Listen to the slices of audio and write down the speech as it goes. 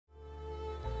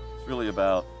It's really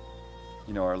about,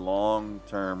 our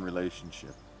long-term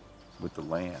relationship with the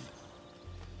land.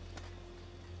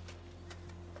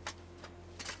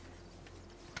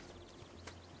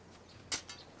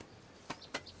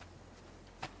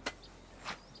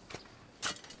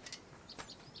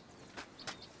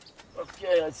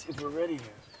 Okay, let's see if we're ready here.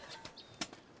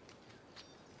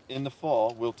 In the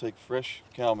fall, we'll take fresh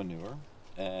cow manure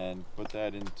and put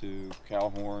that into cow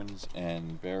horns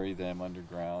and bury them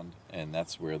underground, and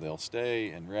that's where they'll stay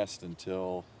and rest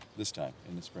until this time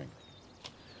in the spring.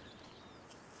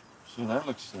 So that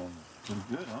looks pretty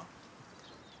good, huh?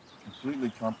 Completely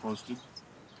composted.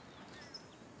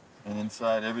 And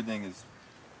inside everything is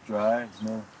dry.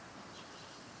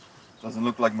 Doesn't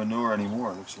look like manure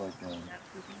anymore. It looks like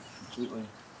completely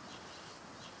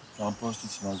composted.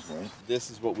 Smells great. This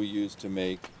is what we use to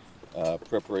make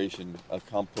preparation of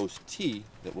compost tea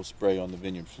that we'll spray on the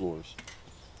vineyard floors.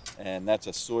 And that's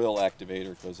a soil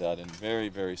activator. It goes out in very,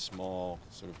 very small,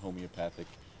 sort of homeopathic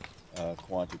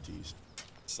quantities.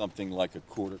 Something like a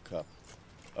quarter cup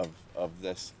of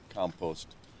this compost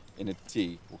in a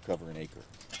tea will cover an acre.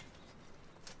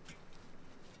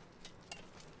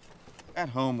 At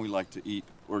home, we like to eat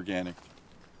organic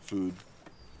food.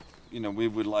 We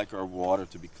would like our water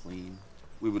to be clean.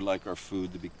 We would like our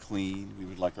food to be clean. We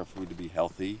would like our food to be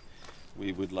healthy.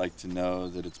 We would like to know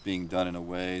that it's being done in a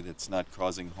way that's not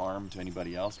causing harm to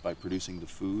anybody else by producing the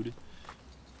food.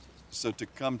 So to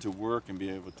come to work and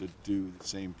be able to do the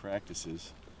same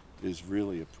practices is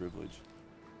really a privilege.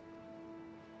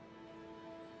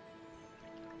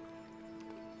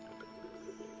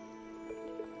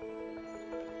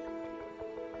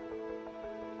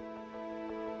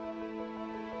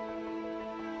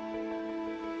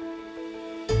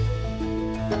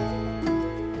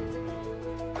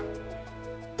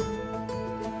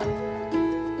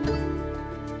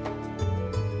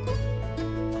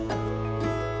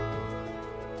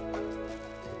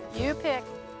 You pick.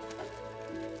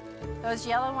 Those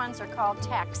yellow ones are called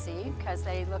taxi because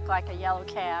they look like a yellow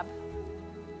cab.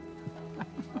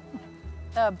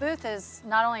 The booth is,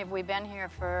 not only have we been here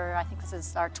for, I think this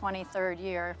is our 23rd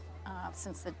year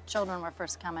since the children were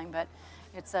first coming, but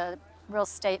it's a real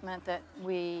statement that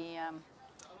we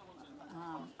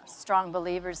are strong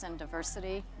believers in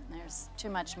diversity. There's too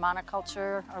much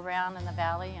monoculture around in the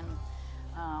valley,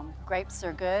 and grapes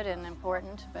are good and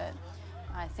important, but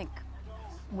I think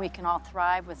we can all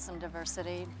thrive with some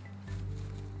diversity.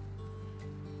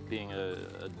 Being a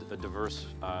diverse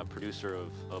producer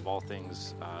of all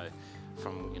things,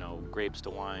 from grapes to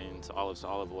wine to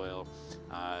olive oil,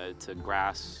 to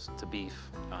grass to beef,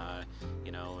 and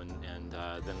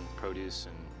then produce,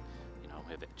 and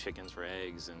we have chickens for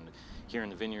eggs. And here in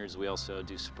the vineyards, we also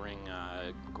do spring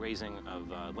grazing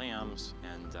of lambs,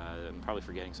 and I'm probably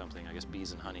forgetting something. I guess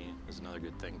bees and honey is another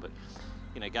good thing. But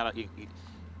you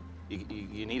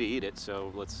need to eat it,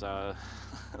 so let's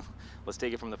let's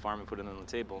take it from the farm and put it on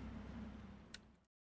the table.